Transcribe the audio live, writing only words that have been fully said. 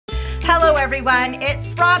Hello everyone, it's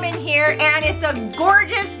Robin here, and it's a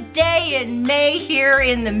gorgeous day in May here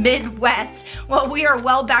in the Midwest. Well, we are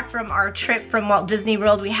well back from our trip from Walt Disney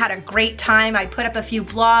World. We had a great time. I put up a few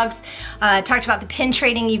blogs, talked about the pin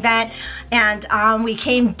trading event, and we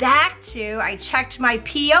came back to, I checked my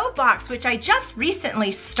P.O. box, which I just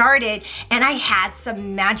recently started, and I had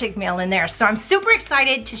some magic mail in there. So I'm super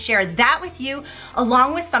excited to share that with you,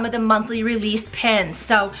 along with some of the monthly release pins.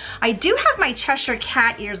 So I do have my Cheshire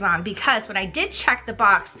Cat ears on, because when I did check the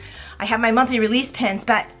box, I have my monthly release pins,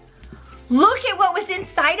 but look at what was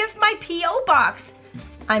inside of my P.O. box.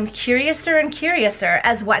 I'm curiouser and curiouser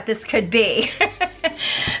as what this could be.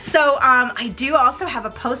 So I do also have a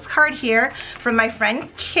postcard here from my friend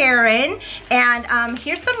Karen, and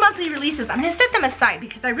here's some monthly releases. I'm gonna set them aside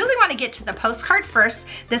because I really wanna get to the postcard first.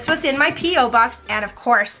 This was in my P.O. box, and of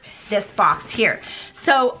course, this box here.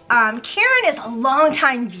 So Karen is a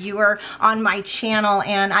longtime viewer on my channel,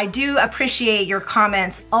 and I do appreciate your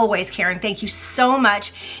comments always, Karen. Thank you so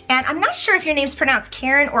much. And I'm not sure if your name's pronounced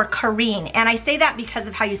Karen or Kareen, and I say that because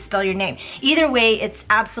of how you spell your name. Either way, it's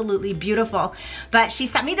absolutely beautiful. But she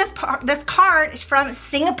sent me this card from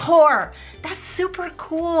Singapore. That's super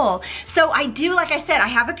cool. So I do, like I said, I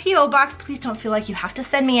have a P.O. box. Please don't feel like you have to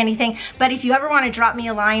send me anything. But if you ever want to drop me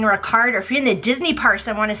a line or a card, or if you're in the Disney parks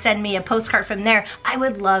and want to send me a postcard from there, I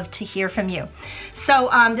would love to hear from you. So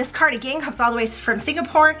this card again comes all the way from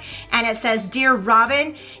Singapore, and it says, "Dear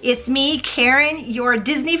Robin, it's me, Karen, your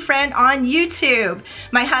Disney friend on YouTube.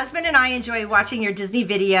 My husband and I enjoy watching your Disney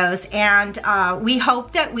videos, and we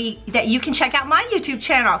hope that you can check out my YouTube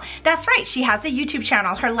channel." That's right, she has a YouTube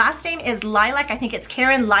channel. Her last name is Lilac. I think it's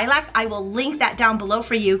Karen Lilac. I will link that down below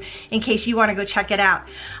for you in case you want to go check it out.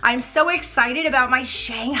 I'm so excited about my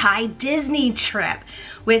Shanghai Disney trip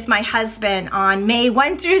with my husband on May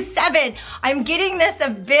 1 through 7. I'm getting this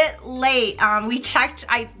a bit late. I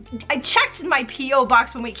checked my P.O.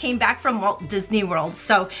 box when we came back from Walt Disney World,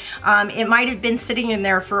 so it might have been sitting in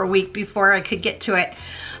there for a week before I could get to it.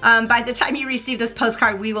 By the time you receive this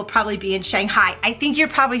postcard, we will probably be in Shanghai. I think you're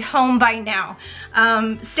probably home by now.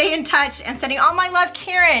 Stay in touch, and sending all my love,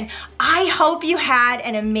 Karen. I hope you had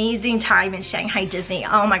an amazing time in Shanghai Disney.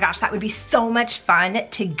 Oh my gosh, that would be so much fun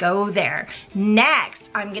to go there. Next,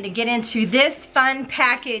 I'm gonna get into this fun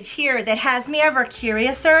package here that has me ever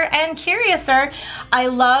curiouser and curiouser. I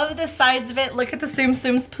love the sides of it. Look at the Tsum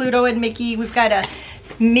Tsums, Pluto and Mickey. We've got a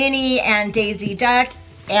Minnie and Daisy Duck,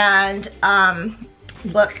 and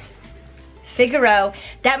look, Figaro.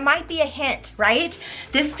 That might be a hint, right?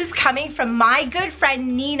 This is coming from my good friend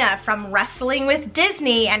Nina from Wrestling with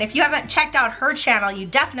Disney, and if you haven't checked out her channel, you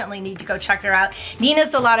definitely need to go check her out.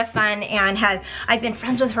 Nina's a lot of fun, and I've been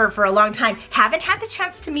friends with her for a long time. Haven't had the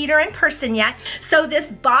chance to meet her in person yet. So this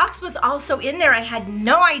box was also in there. I had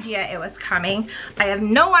no idea it was coming. I have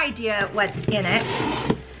no idea what's in it.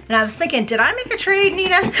 And I was thinking, did I make a trade,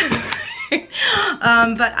 Nina?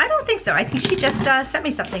 But I don't think so. I think she just sent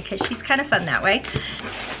me something because she's kind of fun that way.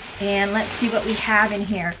 And let's see what we have in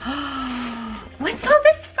here. What's all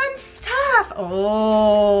this fun stuff?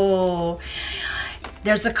 Oh,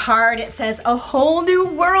 there's a card. It says "A Whole New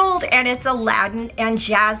World," and it's Aladdin and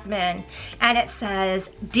Jasmine. And it says,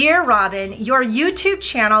 "Dear Robin, your YouTube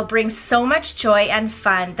channel brings so much joy and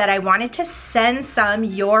fun that I wanted to send some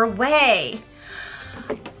your way.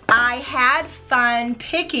 I had fun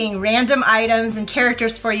picking random items and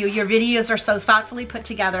characters for you. Your videos are so thoughtfully put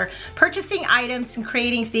together. Purchasing items and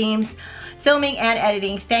creating themes, filming and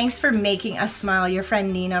editing. Thanks for making us smile. Your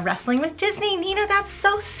friend Nina, Wrestling with Disney." Nina, that's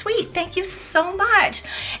so sweet. Thank you so much.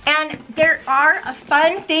 And there are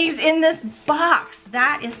fun things in this box.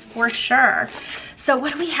 That is for sure. So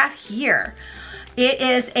what do we have here? It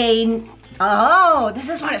is oh, this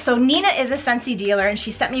is one. So Nina is a Scentsy dealer, and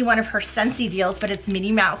she sent me one of her Scentsy deals, but it's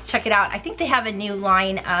Minnie Mouse. Check it out. I think they have a new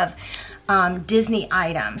line of Disney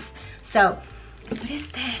items. So what is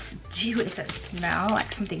this? Gee, what does that smell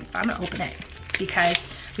like? Something fun. I'm gonna open it because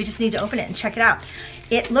we just need to open it and check it out.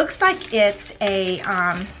 It looks like it's a,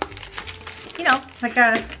 you know, like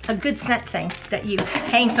a good scent thing that you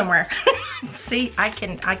hang somewhere. See, I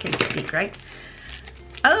can speak, right?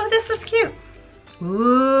 Oh, this is cute.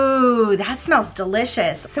 Ooh, that smells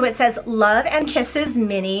delicious. So it says "Love and Kisses,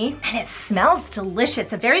 Minnie," and it smells delicious.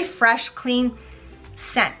 It's a very fresh, clean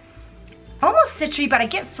scent. Almost citry, but I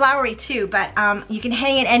get flowery too, but you can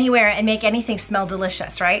hang it anywhere and make anything smell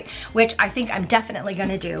delicious, right? Which I think I'm definitely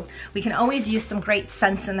gonna do. We can always use some great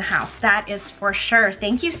scents in the house. That is for sure.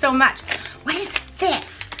 Thank you so much. What is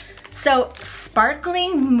this? So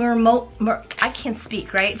sparkling I can't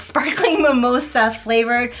speak, right? Sparkling mimosa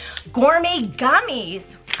flavored gourmet gummies.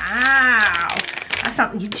 Wow,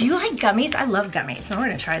 That sounds, do you like gummies? I love gummies, so we're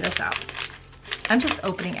gonna try this out. I'm just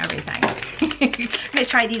opening everything. I'm gonna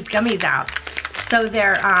try these gummies out. So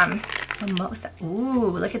they're mimosa.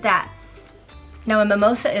 Ooh, look at that. Now a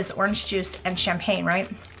mimosa is orange juice and champagne, right?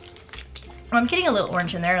 I'm getting a little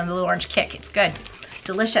orange in there and a little orange kick. It's good,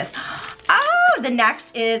 delicious. Oh, the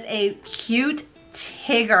next is a cute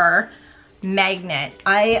Tigger magnet.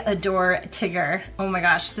 I adore Tigger. Oh my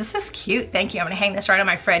gosh, this is cute. Thank you. I'm gonna hang this right on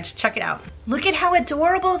my fridge. Check it out. Look at how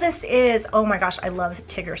adorable this is. Oh my gosh, I love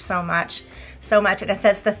Tigger so much. So much. And it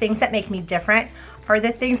says the things that make me different are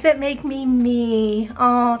the things that make me me.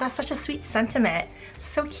 Oh, that's such a sweet sentiment.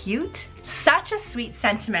 So cute. Such a sweet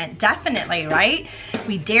sentiment. Definitely, right?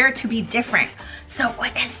 We dare to be different. So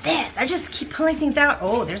what is this? I just keep pulling things out.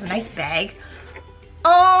 Oh, there's a nice bag.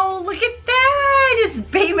 Oh, look at that. It's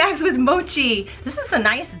Baymax with mochi. This is a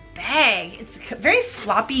nice bag. It's very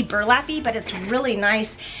floppy, burlappy, but it's really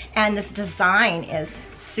nice. And this design is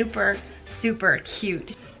super, super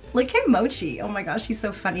cute. Look at Mochi. Oh my gosh, he's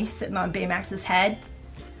so funny sitting on Baymax's head.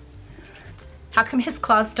 How come his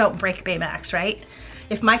claws don't break Baymax, right?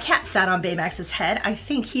 If my cat sat on Baymax's head, I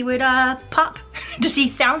think he would pop. He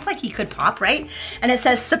sounds like he could pop, right? And it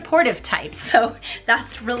says supportive type, so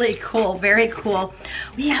that's really cool, very cool.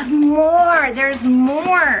 We have more, there's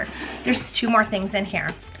more. There's 2 more things in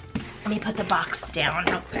here. Let me put the box down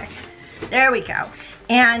real quick. There we go.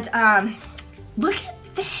 And look at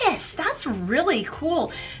this, that's really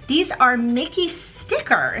cool. These are Mickey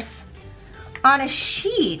stickers on a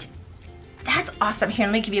sheet. That's awesome. Here,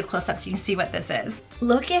 let me give you a close-up so you can see what this is.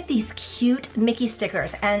 Look at these cute Mickey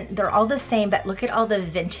stickers, and they're all the same, but look at all the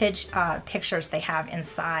vintage pictures they have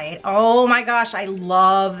inside. Oh my gosh, I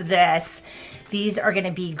love this. These are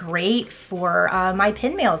gonna be great for my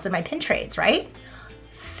pin mails and my pin trades, right?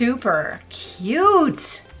 Super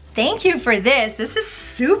cute. Thank you for this. This is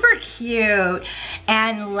super cute.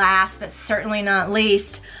 And last but certainly not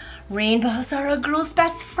least, rainbows are a girl's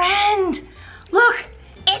best friend. Look,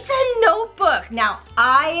 it's a notebook. Now,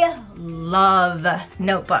 I love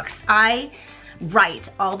notebooks. I write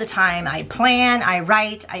all the time. I plan, I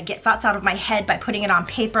write, I get thoughts out of my head by putting it on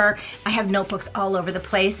paper. I have notebooks all over the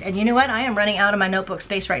place. And you know what? I am running out of my notebook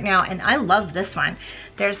space right now, and I love this one.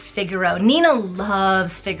 There's Figaro. Nina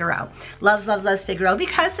loves Figaro. Loves, loves, loves Figaro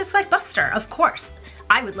because it's like Buster, of course.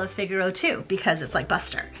 I would love Figaro too because it's like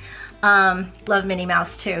Buster. Love Minnie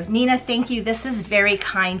Mouse too. Nina, thank you. This is very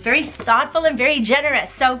kind, very thoughtful, and very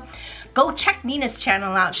generous. So go check Nina's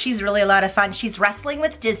channel out. She's really a lot of fun. She's Wrestling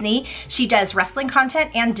with Disney. She does wrestling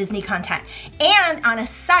content and Disney content. And on a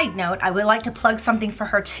side note, I would like to plug something for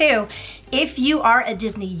her too. If you are a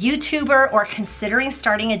Disney YouTuber or considering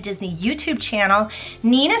starting a Disney YouTube channel,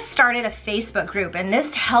 Nina started a Facebook group, and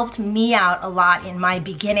this helped me out a lot in my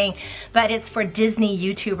beginning, but it's for Disney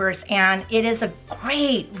YouTubers, and it is a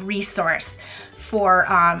great resource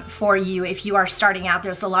for you if you are starting out.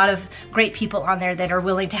 There's a lot of great people on there that are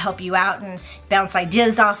willing to help you out and bounce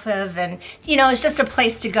ideas off of, and you know, it's just a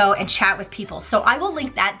place to go and chat with people. So I will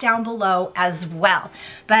link that down below as well.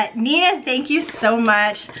 But Nina, thank you so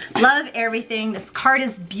much. Love everything. This card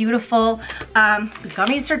is beautiful. The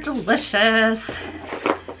gummies are delicious.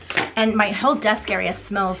 And my whole desk area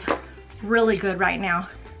smells really good right now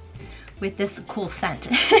with this cool scent.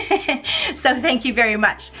 So thank you very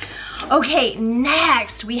much. Okay,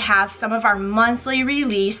 next we have some of our monthly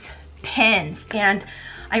release pins, and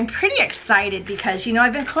I'm pretty excited because, you know,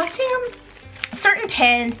 I've been collecting certain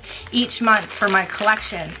pins each month for my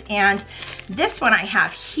collections, and this one I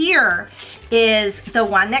have here is the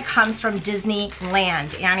one that comes from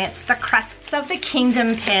Disneyland, and it's the Crests of the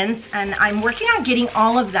Kingdom pins, and I'm working on getting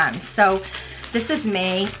all of them. So this is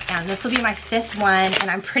May, and this will be my 5th one, and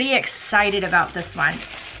I'm pretty excited about this one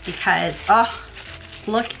because, oh,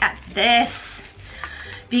 look at this,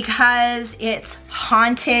 because it's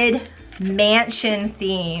Haunted Mansion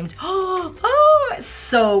themed. Oh, it's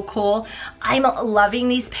so cool. I'm loving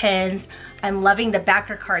these pins. I'm loving the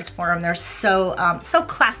backer cards for them. They're so so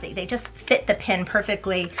classy. They just fit the pin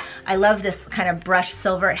perfectly. I love this kind of brushed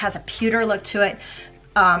silver. It has a pewter look to it.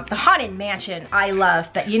 The Haunted Mansion I love,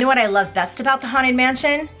 but you know what I love best about the Haunted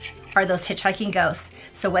Mansion are those hitchhiking ghosts.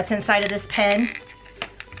 So what's inside of this pin?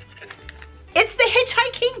 It's the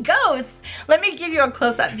hitchhiking ghosts. Let me give you a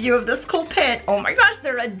close-up view of this cool pin. Oh my gosh,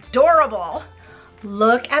 they're adorable.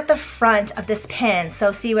 Look at the front of this pin.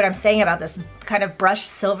 So see what I'm saying about this kind of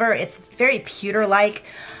brushed silver? It's very pewter-like.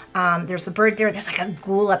 There's a bird there. There's like a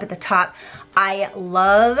ghoul up at the top. I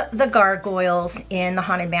love the gargoyles in the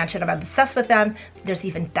Haunted Mansion. I'm obsessed with them. There's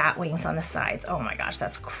even bat wings on the sides. Oh my gosh,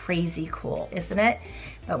 that's crazy cool, isn't it?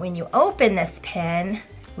 But when you open this pin,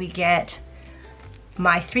 we get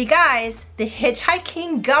my 3 guys, the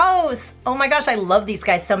hitchhiking ghosts. Oh my gosh, I love these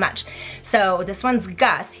guys so much. So this one's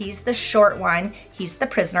Gus. He's the short one. He's the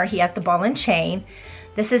prisoner. He has the ball and chain.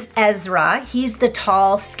 This is Ezra. He's the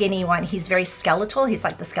tall, skinny one. He's very skeletal. He's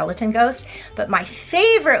like the skeleton ghost. But my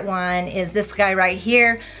favorite one is this guy right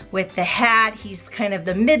here with the hat. He's kind of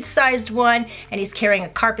the mid-sized one, and he's carrying a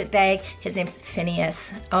carpet bag. His name's Phineas.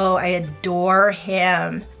 Oh, I adore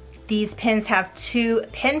him. These pins have 2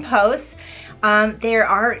 pin posts. There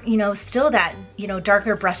are, you know, still that, you know,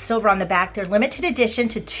 darker brushed silver on the back. They're limited edition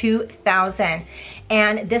to 2,000.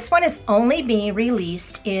 And this one is only being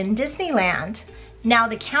released in Disneyland. Now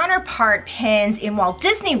the counterpart pins in Walt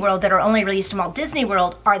Disney World that are only released in Walt Disney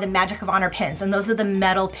World are the Magic of Honor pins, and those are the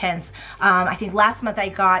metal pins. I think last month I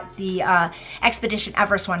got the Expedition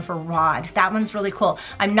Everest one for Rod. That one's really cool.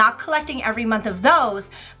 I'm not collecting every month of those,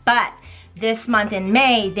 but this month in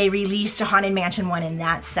May, they released a Haunted Mansion one in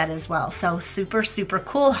that set as well. So super, super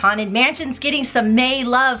cool. Haunted Mansion's getting some May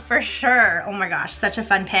love for sure. Oh my gosh, such a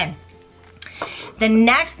fun pin. The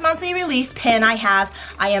next monthly release pin I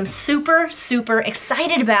am super, super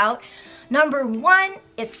excited about. Number 1,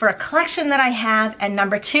 it's for a collection that I have, and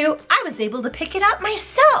number 2, I was able to pick it up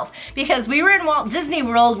myself because we were in Walt Disney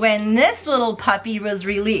World when this little puppy was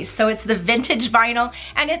released. So it's the vintage vinyl,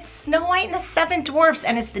 and it's Snow White and the 7 Dwarfs,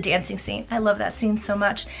 and it's the dancing scene. I love that scene so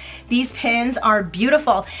much. These pins are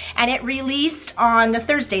beautiful, and it released on the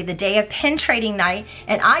Thursday, the day of pin trading night,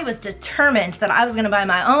 and I was determined that I was gonna buy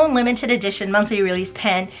my own limited edition monthly release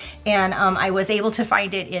pin, and I was able to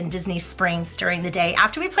find it in Disney Springs during the day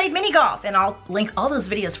after we played mini golf, and I'll link all those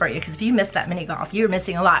videos for you because if you missed that mini golf, you're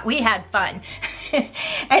missing a lot. We had fun.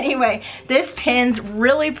 Anyway, this pin's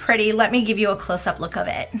really pretty. Let me give you a close-up look of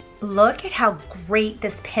it. Look at how great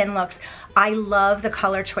this pin looks. I love the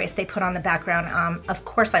color choice they put on the background. Of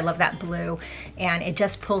course I love that blue, and it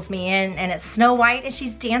just pulls me in, and it's Snow White and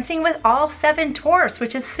she's dancing with all 7 dwarfs,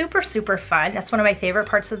 which is super, super fun. That's one of my favorite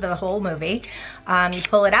parts of the whole movie. You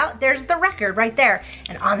pull it out, there's the record right there,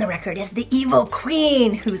 and on the record is the Evil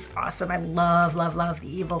Queen, who's awesome. I love, love, love the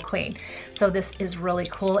Evil Queen. So this is really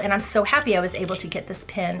cool, and I'm so happy I was able to get this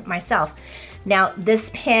pin myself. Now this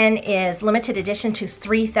pin is limited edition to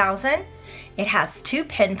 3,000. It has 2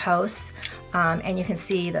 pin posts, and you can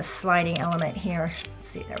see the sliding element here.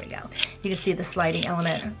 Let's see, there we go. You can see the sliding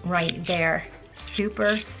element right there.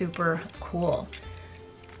 Super, super cool.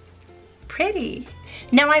 Pretty.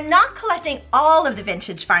 Now I'm not collecting all of the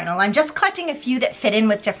vintage vinyl. I'm just collecting a few that fit in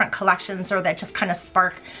with different collections or that just kind of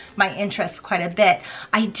spark my interest quite a bit.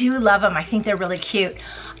 I do love them. I think they're really cute.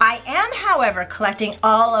 I am, however, collecting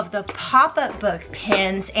all of the pop-up book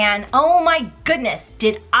pins, and oh my goodness,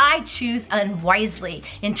 did I choose unwisely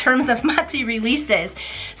in terms of monthly releases.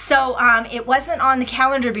 So it wasn't on the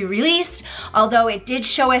calendar to be released, although it did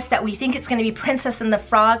show us that we think it's gonna be Princess and the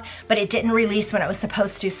Frog, but it didn't release when it was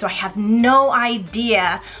supposed to, so I have no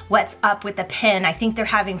idea what's up with the pin. I think they're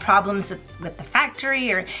having problems with the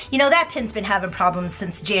factory, or, you know, that pin's been having problems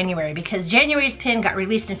since January, because January's pin got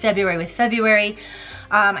released in February with February.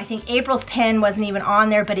 I think April's pin wasn't even on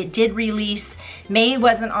there, but it did release. May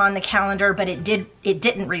wasn't on the calendar, but it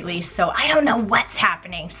didn't release, so I don't know what's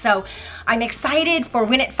happening. So I'm excited for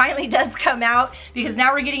when it finally does come out, because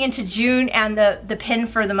now we're getting into June and the pin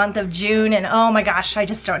for the month of June, and oh my gosh, I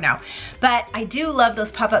just don't know. But I do love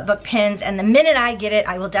those pop-up book pins, and the minute I get it,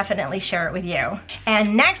 I will definitely share it with you.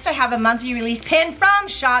 And next I have a monthly release pin from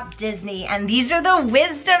Shop Disney, and these are the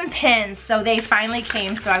Wisdom pins. So they finally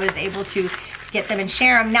came, so I was able to get them and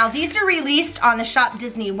share them. Now these are released on the Shop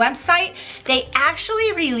Disney website. They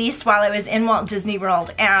actually released while I was in Walt Disney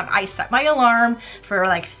World, and I set my alarm for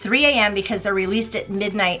like 3 a.m. because they're released at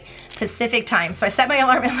midnight Pacific time. So I set my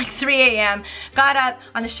alarm at like 3 a.m., got up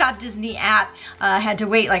on the Shop Disney app, had to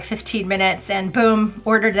wait like 15 minutes, and boom,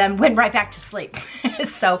 ordered them, went right back to sleep.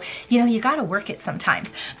 So, you know, you gotta work it sometimes.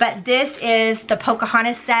 But this is the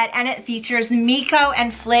Pocahontas set, and it features Miko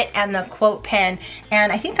and Flit and the quote pen,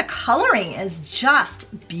 and I think the coloring is just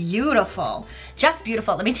beautiful. Just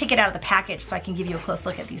beautiful. Let me take it out of the package so I can give you a close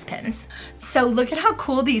look at these pins. So look at how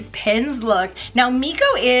cool these pins look. Now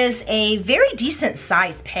Miko is a very decent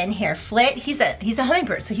sized pin here. Flit, he's a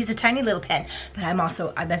hummingbird, so he's a tiny little pin, but I'm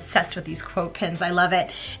obsessed with these quote pins. I love it.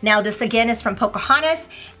 Now this again is from Pocahontas,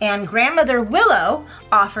 and Grandmother Willow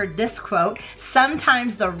offered this quote: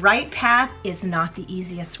 "Sometimes the right path is not the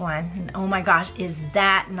easiest one." And oh my gosh, is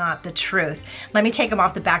that not the truth? Let me take them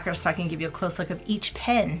off the backer so I can give you a close look of each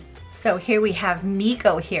pin. So here we have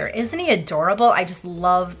Miko here. Isn't he adorable? I just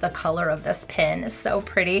love the color of this pin. It's so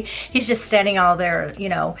pretty. He's just standing all there, you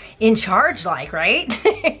know, in charge like,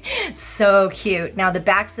 right? So cute. Now the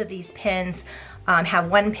backs of these pins have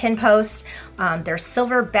one pin post. They're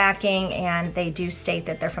silver backing, and they do state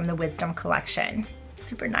that they're from the Wisdom collection.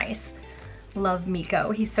 Super nice. Love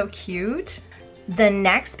Miko, he's so cute. The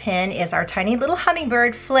next pin is our tiny little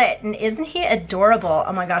hummingbird Flit, and isn't he adorable?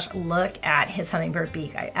 Oh my gosh, look at his hummingbird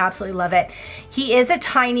beak. I absolutely love it. He is a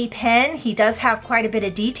tiny pin. He does have quite a bit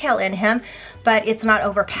of detail in him, but it's not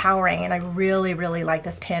overpowering, and I really, really like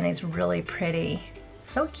this pin. He's really pretty.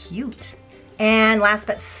 So cute. And last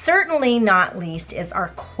but certainly not least is our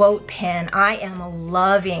quote pin. I am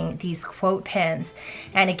loving these quote pins.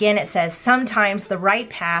 And again, it says, sometimes the right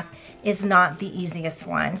path is not the easiest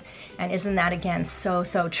one. And isn't that again so,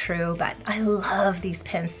 so true? But I love these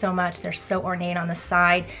pins so much. They're so ornate on the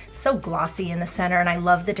side, so glossy in the center, and I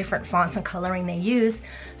love the different fonts and coloring they use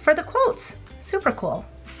for the quotes. Super cool.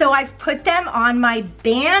 So I've put them on my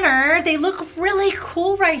banner. They look really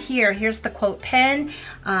cool right here. Here's the quote pin,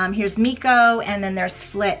 here's Miko, and then there's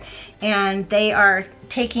Flit. And they are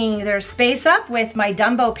taking their space up with my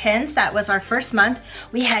Dumbo pins. That was our first month.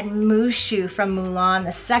 We had Mushu from Mulan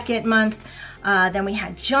the second month. Then we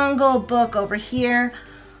had Jungle Book over here.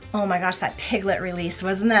 Oh my gosh, that Piglet release,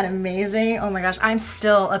 wasn't that amazing? Oh my gosh, I'm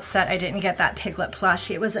still upset I didn't get that Piglet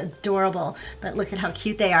plush. It was adorable, but look at how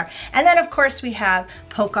cute they are. And then of course we have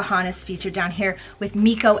Pocahontas featured down here with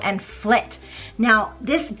Miko and Flit. Now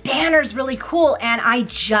this banner's really cool, and I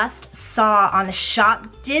just saw on the Shop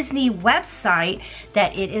Disney website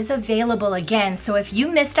that it is available again. So if you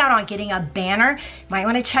missed out on getting a banner, you might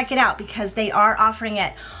want to check it out because they are offering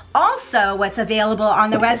it. Also, what's available on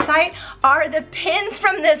the website are the pins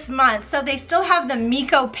from this month. So they still have the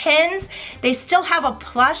Miko pins. They still have a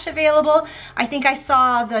plush available. I think I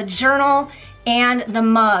saw the journal and the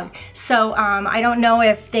mug. So I don't know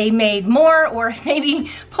if they made more or if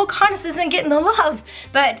maybe Pocahontas isn't getting the love,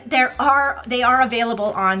 but they are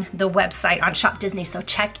available on the website on Shop Disney, so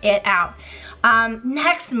check it out.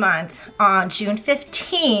 Next month on June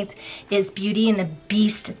 15th is Beauty and the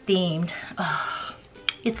Beast themed. Oh,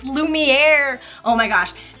 it's Lumiere. Oh my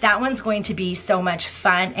gosh, that one's going to be so much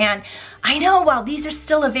fun. And I know while these are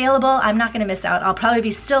still available, I'm not gonna miss out. I'll probably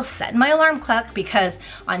be still setting my alarm clock because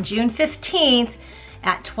on June 15th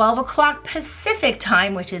at 12 o'clock Pacific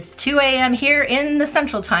time, which is 2 a.m. here in the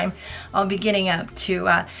Central time, I'll be getting up to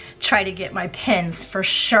try to get my pins for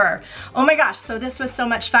sure. Oh my gosh, so this was so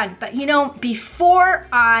much fun. But you know, before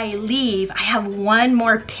I leave, I have one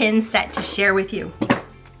more pin set to share with you.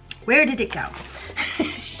 Where did it go?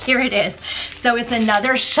 Here it is. So it's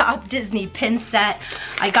another Shop Disney pin set.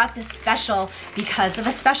 I got this special because of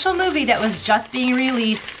a special movie that was just being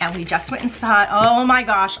released, and we just went and saw it, oh my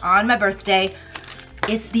gosh, on my birthday.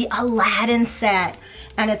 It's the Aladdin set,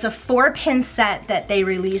 and it's a 4-pin set that they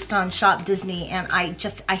released on Shop Disney, and I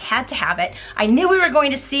had to have it. I knew we were going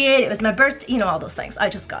to see it. It was my birthday, you know, all those things. I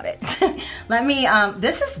just got it. Let me,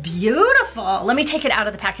 this is beautiful. Let me take it out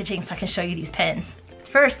of the packaging so I can show you these pins.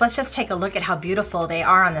 First, let's just take a look at how beautiful they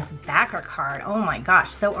are on this backer card. Oh my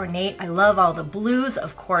gosh, so ornate. I love all the blues,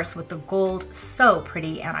 of course, with the gold. So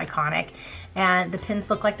pretty and iconic. And the pins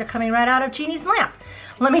look like they're coming right out of Genie's lamp.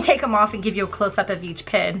 Let me take them off and give you a close-up of each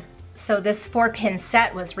pin. So this 4-pin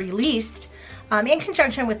set was released in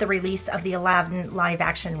conjunction with the release of the Aladdin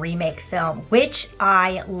live-action remake film, which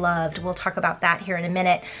I loved. We'll talk about that here in a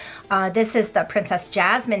minute. This is the Princess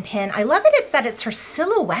Jasmine pin. I love it that it's her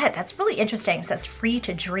silhouette. That's really interesting. It says free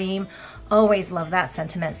to dream. Always love that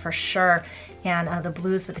sentiment for sure. And the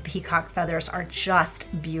blues with the peacock feathers are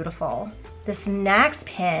just beautiful. This next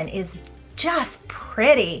pin is just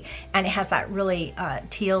pretty, and it has that really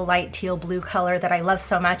light teal blue color that I love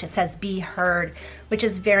so much. It says be heard, which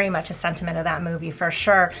is very much a sentiment of that movie for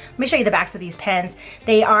sure. Let me show you the backs of these pins.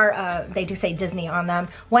 They are, they do say Disney on them.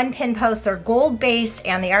 1 pin posts are gold based,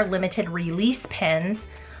 and they are limited release pins.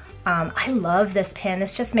 I love this pin.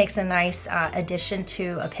 This just makes a nice addition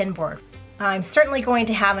to a pin board. I'm certainly going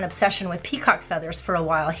to have an obsession with peacock feathers for a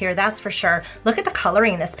while here, that's for sure. Look at the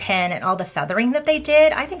coloring in this pin and all the feathering that they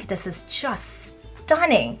did. I think this is just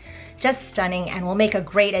stunning, and will make a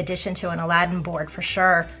great addition to an Aladdin board for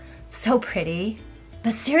sure. So pretty.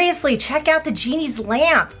 But seriously, check out the Genie's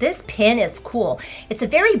lamp. This pin is cool. It's a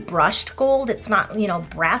very brushed gold. It's not, you know,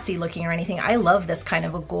 brassy looking or anything. I love this kind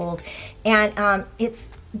of a gold. And it's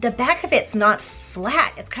the back of it's not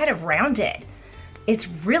flat. It's kind of rounded. It's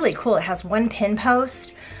really cool. It has 1 pin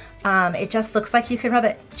post. It just looks like you could rub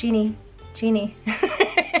it. Genie.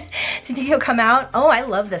 Did you come out? Oh, I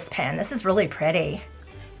love this pin. This is really pretty.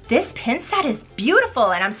 This pin set is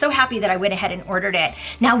beautiful, and I'm so happy that I went ahead and ordered it.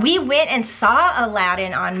 Now, we went and saw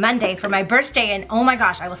Aladdin on Monday for my birthday, and oh my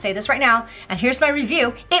gosh, I will say this right now, and here's my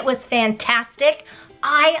review. It was fantastic.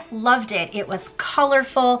 I loved it. It was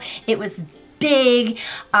colorful. It was big.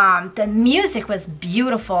 The music was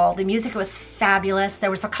beautiful. The music was fabulous.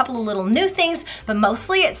 There was a couple of little new things, but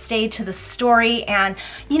mostly it stayed to the story. And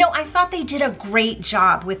you know, I thought they did a great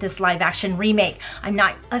job with this live action remake. I'm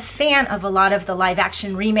not a fan of a lot of the live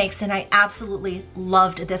action remakes, and I absolutely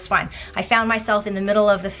loved this one. I found myself in the middle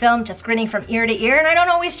of the film just grinning from ear to ear, and I don't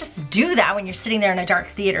always just do that when you're sitting there in a dark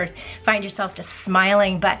theater, find yourself just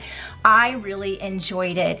smiling, but I really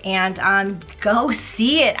enjoyed it, and go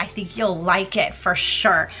see it. I think you'll like it for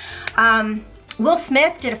sure. Will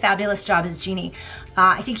Smith did a fabulous job as Genie.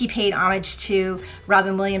 I think he paid homage to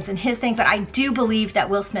Robin Williams in his thing, but I do believe that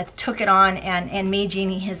Will Smith took it on and made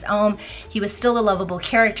Genie his own. He was still a lovable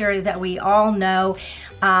character that we all know,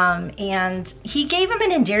 and he gave him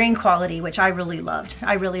an endearing quality, which I really loved.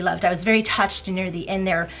 I was very touched near the end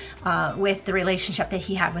there with the relationship that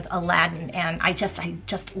he had with Aladdin, and I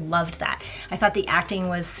just loved that. I thought the acting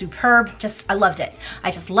was superb. I loved it.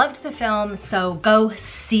 I just loved the film, so go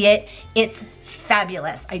see it. It's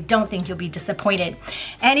fabulous. I don't think you'll be disappointed.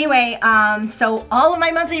 Anyway, so all of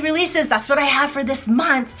my monthly releases, that's what I have for this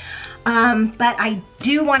month. But I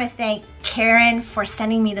do want to thank Karen for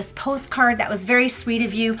sending me this postcard. That was very sweet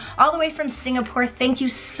of you, all the way from Singapore. Thank you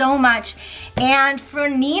so much. And for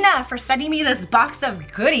Nina for sending me this box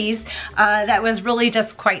of goodies. That was really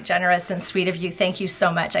just quite generous and sweet of you. Thank you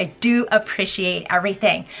so much. I do appreciate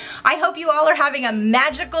everything. I hope you all are having a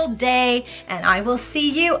magical day, and I will see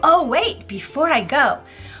you. Oh wait, before I go,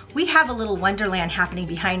 we have a little wonderland happening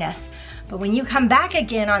behind us. But when you come back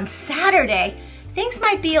again on Saturday, things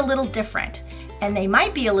might be a little different, and they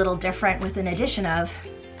might be a little different with an addition of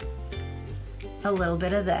a little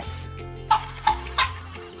bit of this.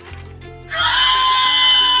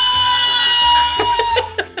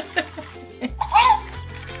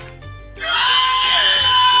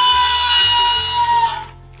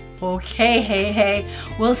 Okay, hey,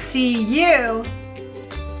 we'll see you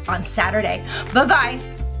on Saturday. Bye-bye.